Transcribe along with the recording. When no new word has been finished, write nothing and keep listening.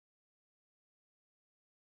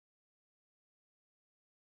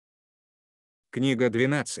Книга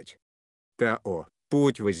 12. Тао.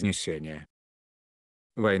 Путь Вознесения.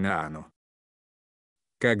 Война Ану.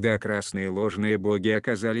 Когда красные ложные боги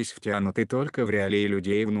оказались втянуты только в реалии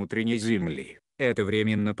людей внутренней земли, это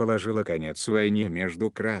временно положило конец войне между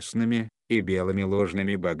красными и белыми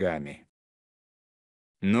ложными богами.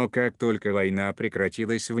 Но как только война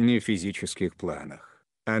прекратилась в нефизических планах,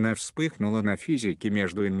 она вспыхнула на физике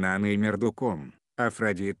между Иннаны и Мердуком,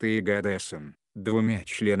 Афродитой и Гадесом, двумя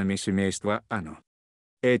членами семейства Ану.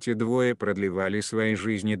 Эти двое продлевали свои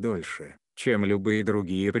жизни дольше, чем любые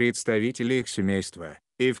другие представители их семейства,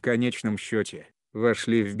 и в конечном счете,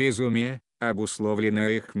 вошли в безумие,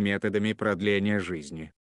 обусловленное их методами продления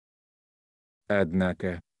жизни.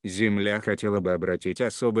 Однако, Земля хотела бы обратить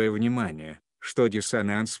особое внимание, что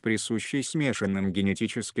диссонанс, присущий смешанным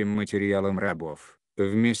генетическим материалам рабов,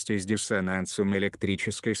 вместе с диссонансом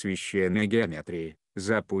электрической священной геометрии,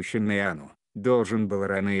 запущенной Ану, должен был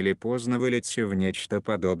рано или поздно вылиться в нечто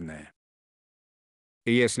подобное.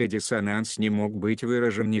 Если диссонанс не мог быть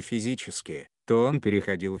выражен не физически, то он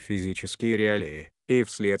переходил в физические реалии, и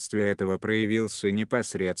вследствие этого проявился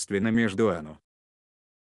непосредственно между Ану.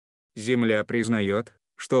 Земля признает,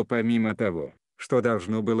 что помимо того, что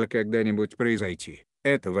должно было когда-нибудь произойти,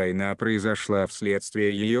 эта война произошла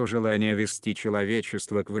вследствие ее желания вести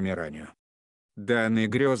человечество к вымиранию. Данная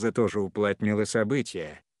греза тоже уплотнила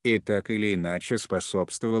события, и так или иначе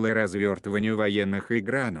способствовала развертыванию военных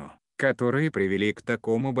игр Ану, которые привели к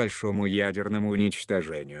такому большому ядерному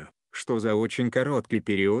уничтожению, что за очень короткий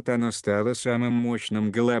период оно стало самым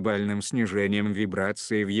мощным глобальным снижением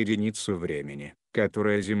вибрации в единицу времени,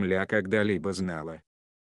 которое Земля когда-либо знала.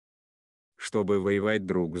 Чтобы воевать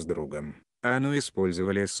друг с другом, Ану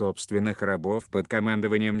использовали собственных рабов под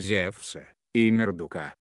командованием Зевса и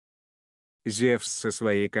Мердука. Зевс со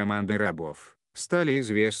своей командой рабов стали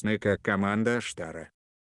известны как команда Аштара.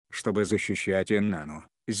 Чтобы защищать Иннану,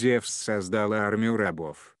 Зевс создал армию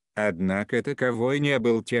рабов, однако таковой не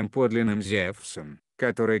был тем подлинным Зевсом,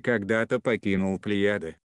 который когда-то покинул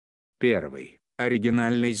Плеяды. Первый,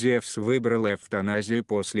 оригинальный Зевс выбрал эвтаназию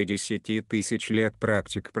после 10 тысяч лет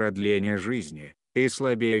практик продления жизни и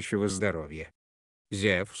слабеющего здоровья.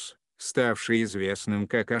 Зевс, ставший известным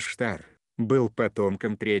как Аштар, был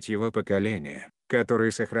потомком третьего поколения,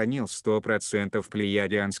 который сохранил 100%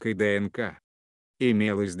 плеядианской ДНК.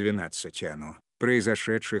 Имелось 12 Ану,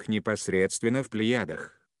 произошедших непосредственно в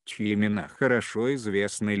Плеядах, чьи имена хорошо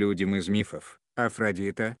известны людям из мифов: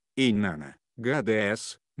 Афродита, Иннана,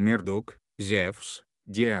 Гадес, Мердук, Зевс,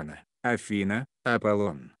 Диана, Афина,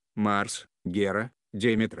 Аполлон, Марс, Гера,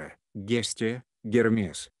 Деметра, Гестия,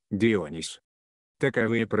 Гермес, Дионис.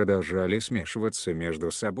 Таковые продолжали смешиваться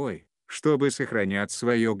между собой, чтобы сохранять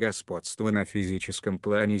свое господство на физическом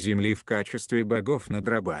плане Земли в качестве богов над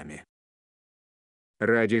рабами.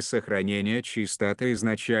 Ради сохранения чистоты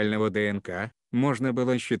изначального ДНК, можно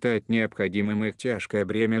было считать необходимым их тяжкое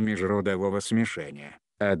бремя межродового смешения.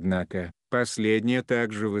 Однако, последнее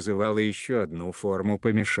также вызывало еще одну форму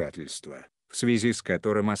помешательства, в связи с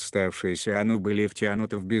которым оставшиеся Ану были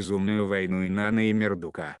втянуты в безумную войну Иннаны и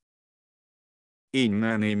Мердука.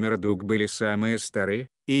 Иннаны и Мердук были самые старые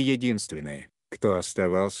и единственные, кто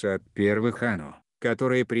оставался от первых Ану,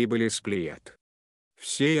 которые прибыли с Плеяд.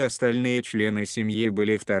 Все остальные члены семьи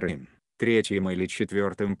были вторым, третьим или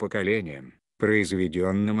четвертым поколением,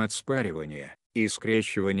 произведенным от спаривания и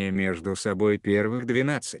скрещивания между собой первых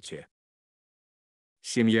 12.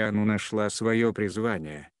 Семья Ану нашла свое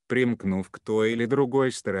призвание, примкнув к той или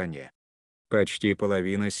другой стороне. Почти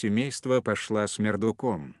половина семейства пошла с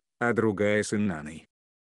Мердуком, а другая с Иннаной.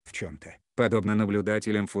 В чем-то, подобно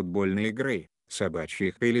наблюдателям футбольной игры,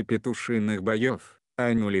 собачьих или петушиных боев,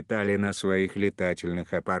 Ану летали на своих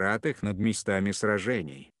летательных аппаратах над местами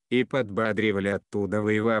сражений и подбадривали оттуда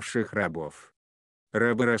воевавших рабов.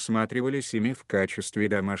 Рабы рассматривались ими в качестве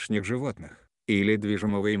домашних животных или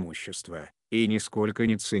движимого имущества, и нисколько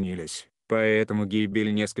не ценились, поэтому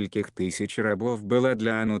гибель нескольких тысяч рабов была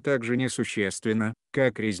для Ану так же несущественна,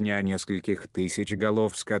 как резня нескольких тысяч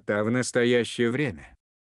голов скота в настоящее время.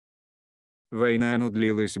 Война Ану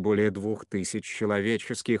длилась более 2000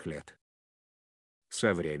 человеческих лет.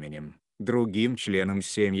 Со временем, другим членам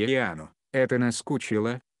семьи Ану это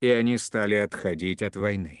наскучило, и они стали отходить от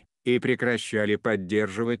войны и прекращали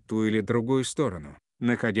поддерживать ту или другую сторону,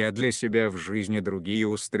 находя для себя в жизни другие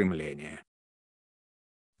устремления.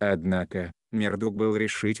 Однако, Мердук был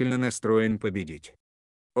решительно настроен победить.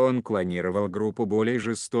 Он клонировал группу более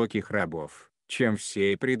жестоких рабов, чем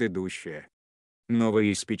все предыдущие.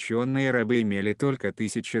 Новоиспеченные рабы имели только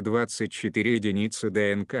 1024 единицы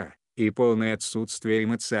ДНК и полное отсутствие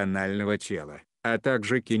эмоционального тела, а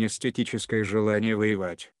также кинестетическое желание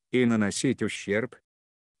воевать, и наносить ущерб.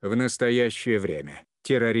 В настоящее время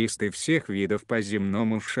террористы всех видов по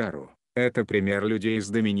земному шару – это пример людей с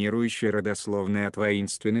доминирующей родословной от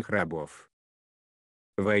воинственных рабов.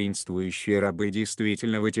 Воинствующие рабы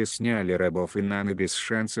действительно вытесняли рабов Иннаны без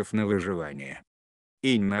шансов на выживание.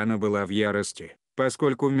 Иннана была в ярости,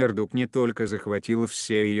 поскольку Мердук не только захватил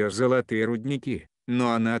все ее золотые рудники,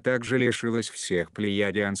 но она также лишилась всех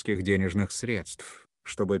плеядианских денежных средств,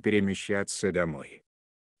 чтобы перемещаться домой.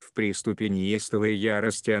 В приступе неистовой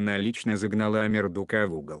ярости она лично загнала Мердука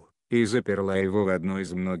в угол и заперла его в одну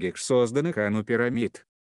из многих созданных Ану пирамид.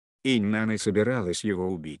 Иннана собиралась его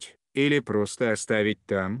убить, или просто оставить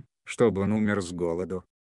там, чтобы он умер с голоду.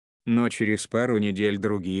 Но через пару недель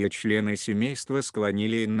другие члены семейства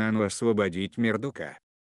склонили Иннану освободить Мердука.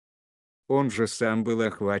 Он же сам был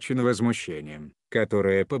охвачен возмущением,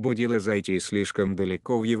 которое побудило зайти слишком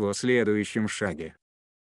далеко в его следующем шаге.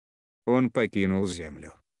 Он покинул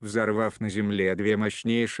Землю, взорвав на Земле две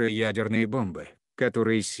мощнейшие ядерные бомбы,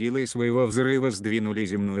 которые силой своего взрыва сдвинули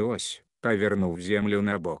земную ось, повернув Землю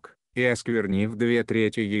на бок и осквернив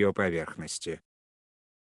 2/3 ее поверхности.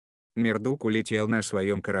 Мердук улетел на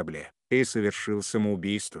своем корабле и совершил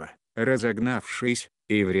самоубийство, разогнавшись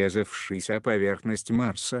и врезавшись о поверхность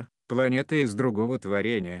Марса, планеты из другого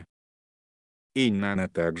творения. Иннана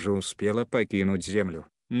также успела покинуть Землю,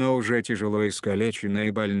 но уже тяжело искалеченная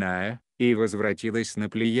и больная, и возвратилась на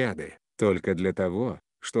Плеяды, только для того,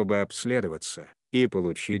 чтобы обследоваться и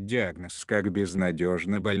получить диагноз как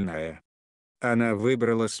безнадежно больная. Она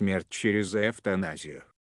выбрала смерть через эвтаназию.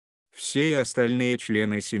 Все остальные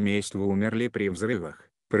члены семейства умерли при взрывах,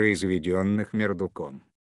 произведенных Мердуком.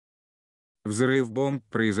 Взрыв бомб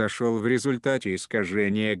произошел в результате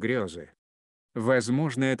искажения грезы.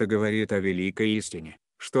 Возможно, это говорит о великой истине,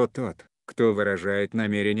 что тот, кто выражает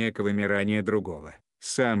намерение к вымиранию другого,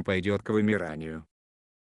 сам пойдет к вымиранию.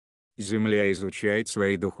 Земля изучает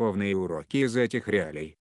свои духовные уроки из этих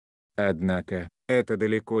реалий. Однако, это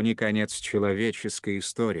далеко не конец человеческой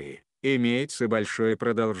истории, имеется большое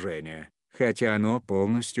продолжение, хотя оно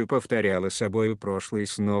полностью повторяло собой прошлое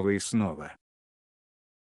снова и снова.